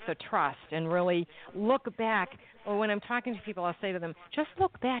go with the trust and really look back, or when I'm talking to people, I'll say to them, just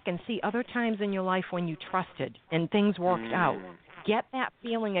look back and see other times in your life when you trusted and things worked out. get that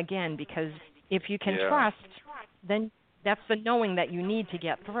feeling again, because if you can Yeah. trust, then that's the knowing that you need to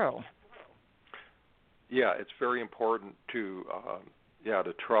get through. Yeah, it's very important to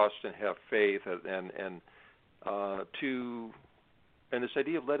to trust and have faith and this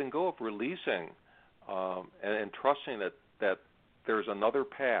idea of letting go, of releasing and trusting that there's another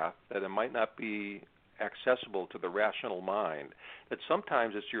path, that it might not be accessible to the rational mind, that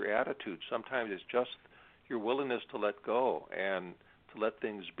sometimes it's your attitude, sometimes it's just your willingness to let go and to let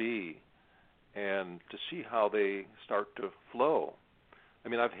things be and to see how they start to flow. I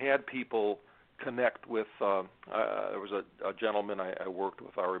mean, I've had people connect with, there was a gentleman I worked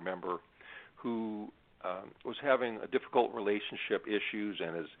with, I remember, who was having a difficult relationship issues,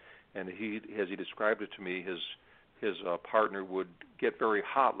 and he, as he described it to me, his partner would get very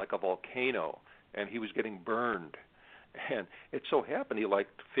hot like a volcano, and he was getting burned. And it so happened he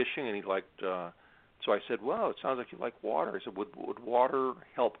liked fishing, and he liked, so I said, well, it sounds like you like water. I said, would water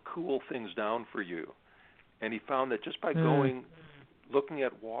help cool things down for you? And he found that just by going, looking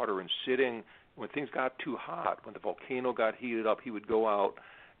at water and sitting, when things got too hot, when the volcano got heated up, he would go out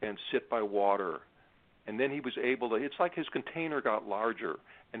and sit by water. And then he was able to, it's like his container got larger,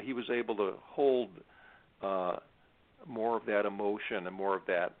 and he was able to hold more of that emotion and more of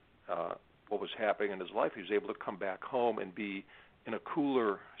that, what was happening in his life. He was able to come back home and be in a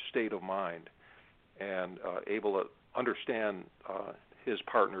cooler state of mind and able to understand his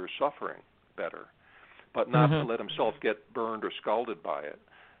partner's suffering better, but not to let himself get burned or scalded by it.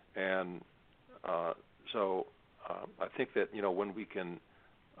 And so I think that, when we can,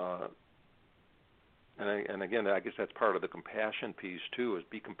 and again, I guess that's part of the compassion piece too, is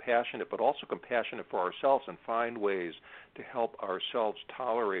be compassionate, but also compassionate for ourselves and find ways to help ourselves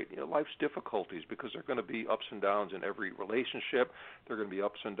tolerate, life's difficulties, because there are going to be ups and downs in every relationship. There are going to be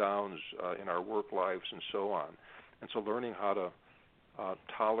ups and downs in our work lives and so on. And so learning how to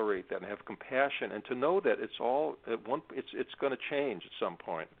tolerate that and have compassion, and to know that it's going to change at some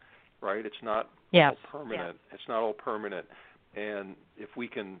point, right? It's not all permanent. Yeah. It's not all permanent. And if we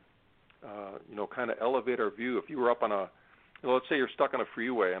can, kind of elevate our view. If you were up on let's say you're stuck on a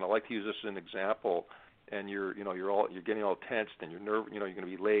freeway, and I like to use this as an example, and you're getting all tensed, and you're you're going to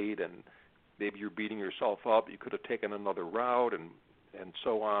be late, and maybe you're beating yourself up. You could have taken another route, and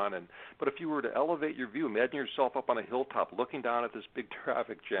so on. But if you were to elevate your view, imagine yourself up on a hilltop looking down at this big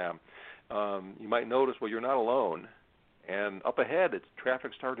traffic jam, you might notice, well, you're not alone, and up ahead,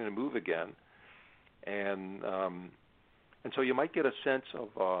 traffic's starting to move again, and so you might get a sense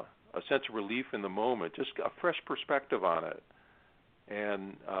of relief in the moment, just a fresh perspective on it,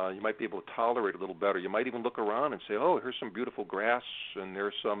 and you might be able to tolerate it a little better. You might even look around and say, "Oh, here's some beautiful grass, and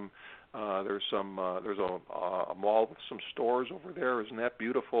there's a mall with some stores over there. Isn't that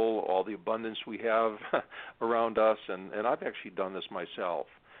beautiful? All the abundance we have around us." And I've actually done this myself,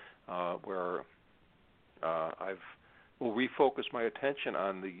 where will refocus my attention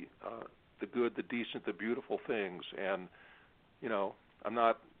on the good, the decent, the beautiful things, and I'm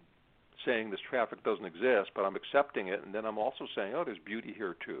not saying this traffic doesn't exist, but I'm accepting it, and then I'm also saying, oh, there's beauty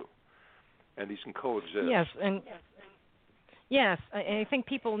here too, and these can coexist. Yes, I think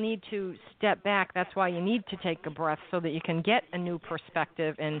people need to step back. That's why you need to take a breath, so that you can get a new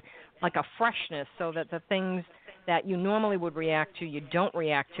perspective and like a freshness, so that the things that you normally would react to, you don't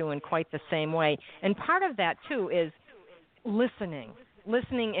react to in quite the same way. And part of that too is listening.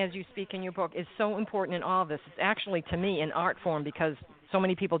 Listening, as you speak in your book, is so important in all of this. It's actually, to me, an art form, because so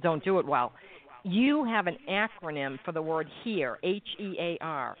many people don't do it well. You have an acronym for the word HEAR,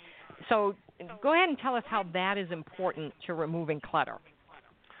 HEAR. So go ahead and tell us how that is important to removing clutter.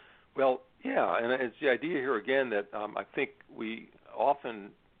 Well, yeah, and it's the idea here again that I think we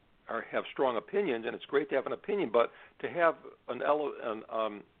often have strong opinions, and it's great to have an opinion, but to have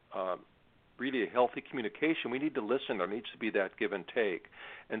really a healthy communication, we need to listen. There needs to be that give and take.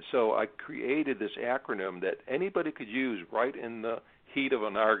 And so I created this acronym that anybody could use right in the heat of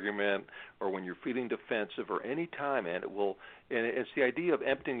an argument, or when you're feeling defensive, or any time, and it's the idea of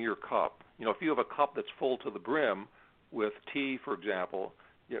emptying your cup. If you have a cup that's full to the brim with tea, for example,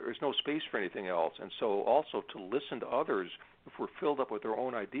 there's no space for anything else. And so also to listen to others, if we're filled up with our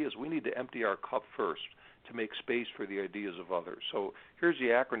own ideas, we need to empty our cup first to make space for the ideas of others. So here's the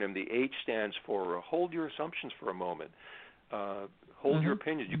acronym. The H stands for hold your assumptions for a moment. Hold your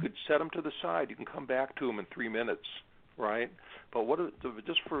opinions. You could set them to the side. You can come back to them in 3 minutes, right? But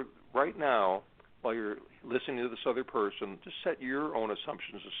just for right now, while you're listening to this other person, just set your own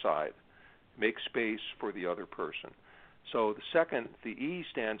assumptions aside. Make space for the other person. So the E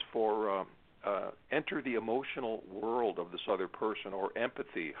stands for enter the emotional world of this other person, or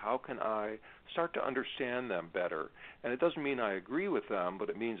empathy? How can I start to understand them better? And it doesn't mean I agree with them, but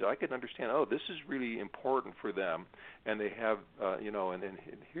it means I can understand, oh, this is really important for them, and they have, and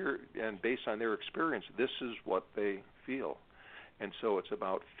here, and based on their experience, this is what they feel. And so it's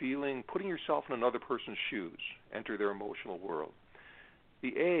about putting yourself in another person's shoes, enter their emotional world.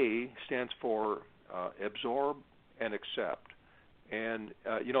 The A stands for absorb and accept. And,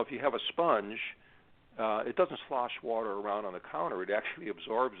 if you have a sponge, it doesn't slosh water around on the counter. It actually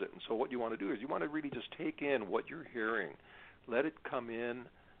absorbs it. And so what you want to do is you want to really just take in what you're hearing. Let it come in.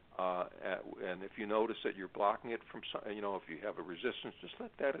 And if you notice that you're blocking it from, if you have a resistance, just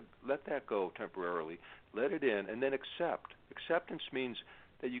let that go temporarily. Let it in, and then accept. Acceptance means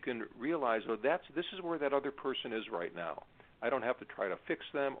that you can realize, this is where that other person is right now. I don't have to try to fix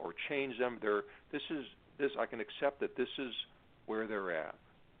them or change them. I can accept that this is where they're at,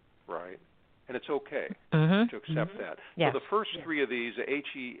 right? And it's okay to accept that. Yes. So the first three of these, the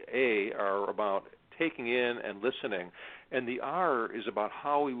HEA, are about taking in and listening, and the R is about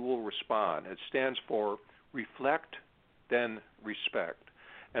how we will respond. It stands for reflect, then respect.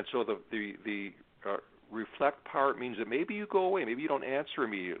 And so the reflect part means that maybe you go away, maybe you don't answer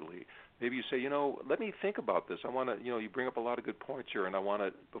immediately. Maybe you say, let me think about this. I want to, you bring up a lot of good points here, and I want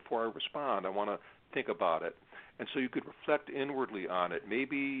to, before I respond, I want to think about it. And so you could reflect inwardly on it.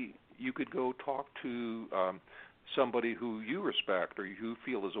 Maybe you could go talk to somebody who you respect or you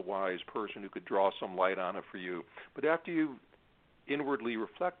feel is a wise person who could draw some light on it for you. But after you've inwardly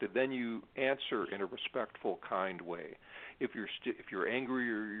reflected, then you answer in a respectful, kind way. If you're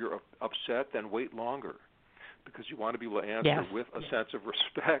angry or you're upset, then wait longer, because you want to be able to answer with a sense of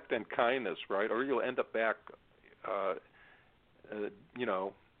respect and kindness, right? Or you'll end up back,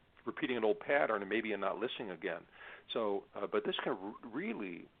 repeating an old pattern and maybe you're not listening again. So, but this can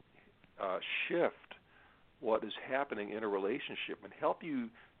really shift what is happening in a relationship and help you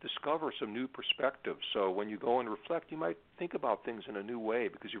discover some new perspectives. So when you go and reflect, you might think about things in a new way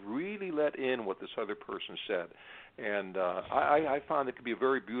because you really let in what this other person said. And I found it can be a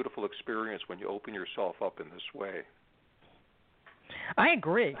very beautiful experience when you open yourself up in this way. I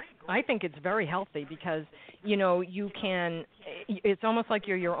agree. I think it's very healthy because, it's almost like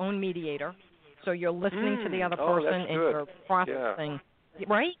you're your own mediator. So you're listening to the other person and you're processing. Yeah.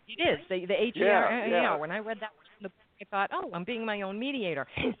 Right? It is. The HER, when I read that in the book, I thought, I'm being my own mediator.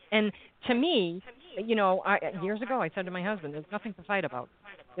 And to me, years ago I said to my husband, there's nothing to fight about.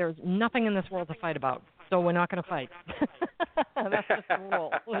 There's nothing in this world to fight about. So we're not going to fight. That's just the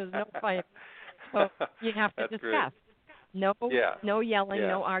rule. There's no fight. So you have to discuss. No yelling,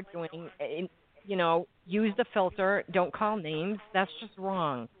 no arguing. Use the filter. Don't call names. That's just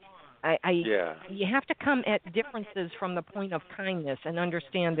wrong. You have to come at differences from the point of kindness and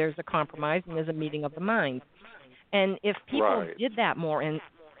understand there's a compromise and there's a meeting of the minds. And if people did that more and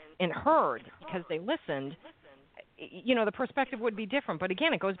heard because they listened, the perspective would be different. But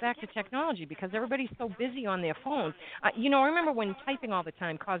again, it goes back to technology because everybody's so busy on their phones. I remember when typing all the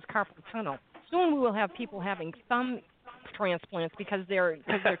time caused carpal tunnel. Soon we will have people having thumb transplants because they're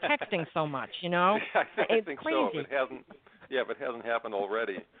texting so much. I it's think crazy. So. If it hasn't happened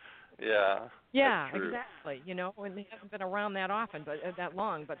already. Yeah, exactly. And it hasn't been around that often, but that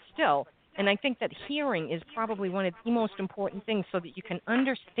long, but still. And I think that hearing is probably one of the most important things so that you can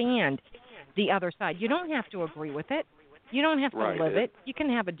understand the other side. You don't have to agree with it. You don't have to live it. You can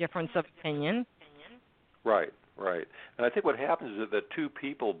have a difference of opinion. Right. And I think what happens is that two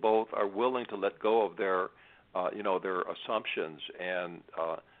people both are willing to let go of their assumptions and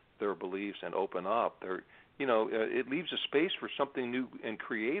their beliefs and open up. It leaves a space for something new and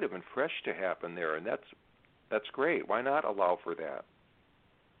creative and fresh to happen there, and that's great. Why not allow for that?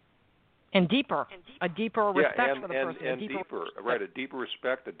 And a deeper respect for the person. And deeper, a deeper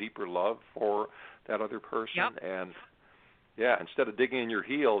respect, a deeper love for that other person. Yep. And, instead of digging in your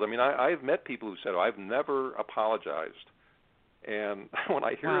heels, I've met people who said, I've never apologized. And when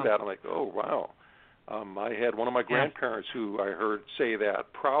I hear that, I'm like, oh, wow. I had one of my grandparents who I heard say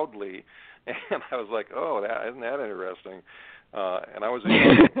that proudly, and I was like, oh, isn't that interesting? And I was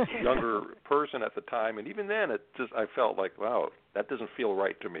a younger person at the time, and even then, I felt like, wow, that doesn't feel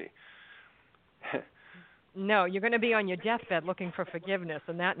right to me. No, you're going to be on your deathbed looking for forgiveness,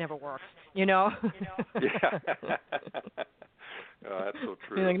 and that never works, Yeah. That's so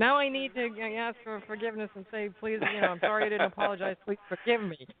true. You're like, now I need to ask for forgiveness and say, please, I'm sorry I didn't apologize. Please forgive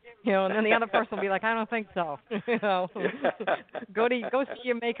me. And then the other person will be like, I don't think so. Go see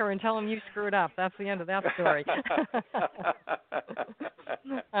your maker and tell him you screwed up. That's the end of that story.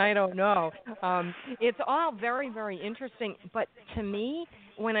 I don't know. It's all very, very interesting. But to me,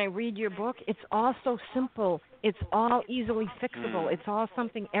 when I read your book, it's all so simple. It's all easily fixable. Mm. It's all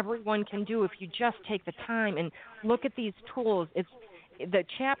something everyone can do if you just take the time and look at these tools. The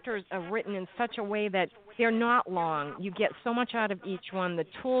chapters are written in such a way that they're not long. You get so much out of each one. The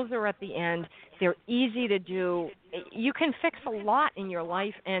tools are at the end. They're easy to do. You can fix a lot in your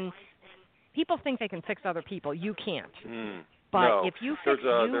life, and people think they can fix other people. You can't. But no. if you fix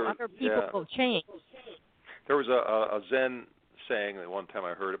other people will change. There was a Zen saying that one time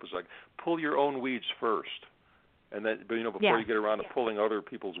I heard. It was like, pull your own weeds first, and then, but before you get around to pulling other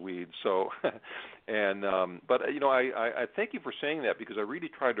people's weeds. So, and but I thank you for saying that, because I really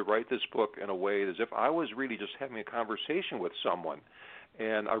tried to write this book in a way as if I was really just having a conversation with someone,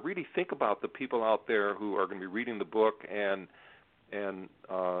 and I really think about the people out there who are going to be reading the book, and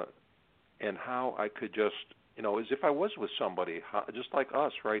how I could just, as if I was with somebody, just like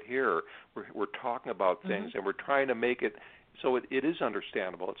us right here. We're talking about things, and we're trying to make it so it is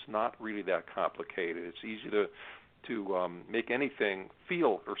understandable. It's not really that complicated. It's easy to make anything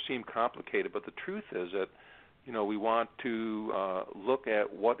feel or seem complicated, but the truth is that, we want to look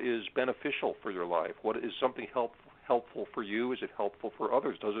at what is beneficial for your life. What is something helpful for you? Is it helpful for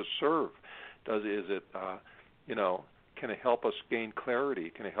others? Does it serve? Can it help us gain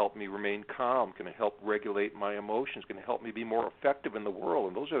clarity? Can it help me remain calm? Can it help regulate my emotions? Can it help me be more effective in the world?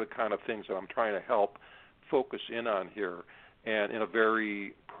 And those are the kind of things that I'm trying to help focus in on here, and in a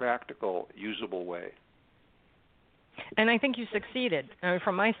very practical, usable way. And I think you succeeded.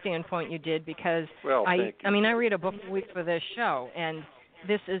 From my standpoint, you did, because thank you. I read a book a week for this show, and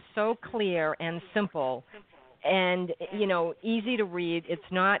this is so clear and simple and, easy to read. It's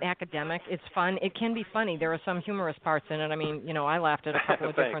not academic. It's fun. It can be funny. There are some humorous parts in it. I mean, I laughed at a couple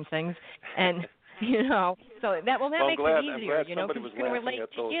of different things. And, so that makes it easier, because you can relate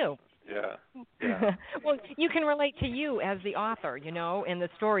to you. Yeah. Well, you can relate to you as the author, and the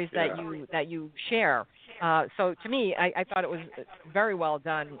stories that you share. So to me, I thought it was very well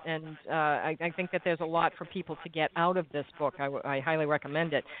done, and I think that there's a lot for people to get out of this book. I highly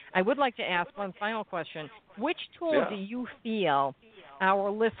recommend it. I would like to ask one final question. Which tool do you feel our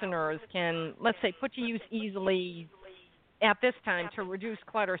listeners can, let's say, put to use easily at this time to reduce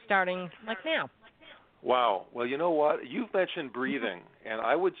clutter starting like now? Wow. Well, you know what? You've mentioned breathing, and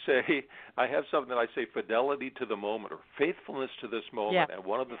I would say I have something that I say fidelity to the moment, or faithfulness to this moment. Yeah. And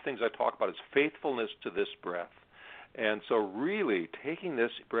one of the things I talk about is faithfulness to this breath. And so really taking this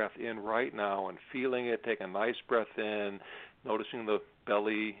breath in right now and feeling it, take a nice breath in, noticing the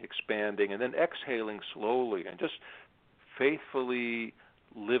belly expanding, and then exhaling slowly, and just faithfully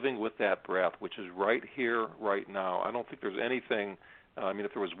living with that breath, which is right here, right now. I don't think there's anything,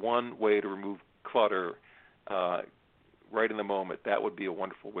 if there was one way to remove clutter right in the moment, that would be a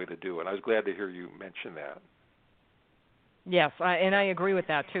wonderful way to do it. I was glad to hear you mention that. Yes, and I agree with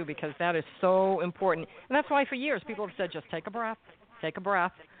that too, because that is so important. And that's why for years people have said, just take a breath, take a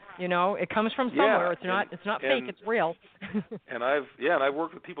breath. It comes from somewhere. It's not fake. It's real. and I've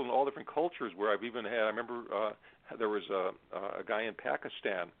worked with people in all different cultures where I've even had. I remember there was a guy in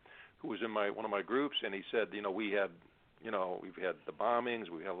Pakistan who was in one of my groups, and he said, we've had the bombings,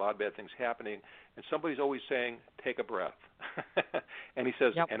 we've had a lot of bad things happening, and somebody's always saying, take a breath. And he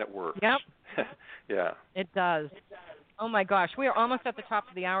says, and it works. Yep. Yeah. It does. Oh, my gosh. We are almost at the top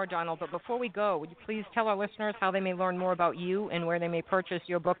of the hour, Donald, but before we go, would you please tell our listeners how they may learn more about you and where they may purchase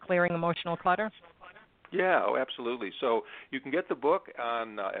your book, Clearing Emotional Clutter? Yeah, absolutely. So you can get the book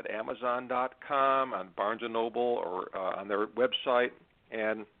at Amazon.com, on Barnes & Noble, or on their website.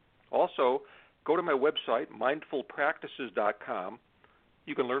 And also, go to my website, mindfulpractices.com.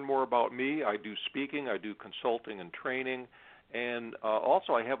 You can learn more about me. I do speaking, I do consulting and training, and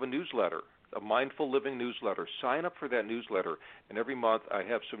also I have a newsletter, a Mindful Living newsletter. Sign up for that newsletter, and every month I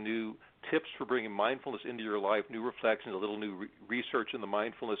have some new tips for bringing mindfulness into your life, new reflections, a little new research in the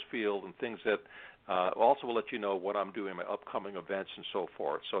mindfulness field, and things that also will let you know what I'm doing, my upcoming events and so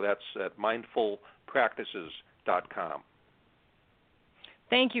forth. So that's at mindfulpractices.com.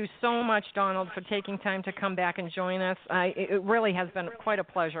 Thank you so much, Donald, for taking time to come back and join us. It really has been quite a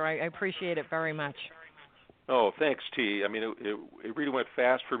pleasure. I appreciate it very much. Oh, thanks, T. I mean, it really went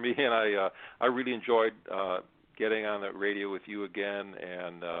fast for me, and I really enjoyed getting on the radio with you again.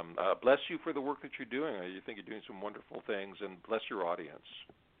 And bless you for the work that you're doing. You think you're doing some wonderful things, and bless your audience.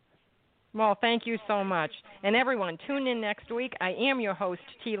 Well, thank you so much. And everyone, tune in next week. I am your host,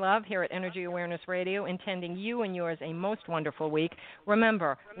 T. Love, here at Energy Awareness Radio, intending you and yours a most wonderful week.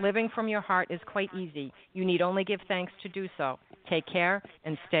 Remember, living from your heart is quite easy. You need only give thanks to do so. Take care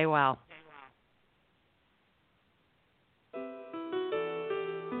and stay well.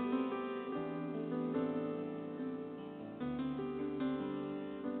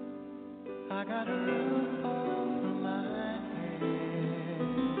 I got a roof over my head.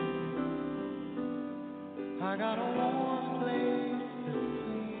 I got a warm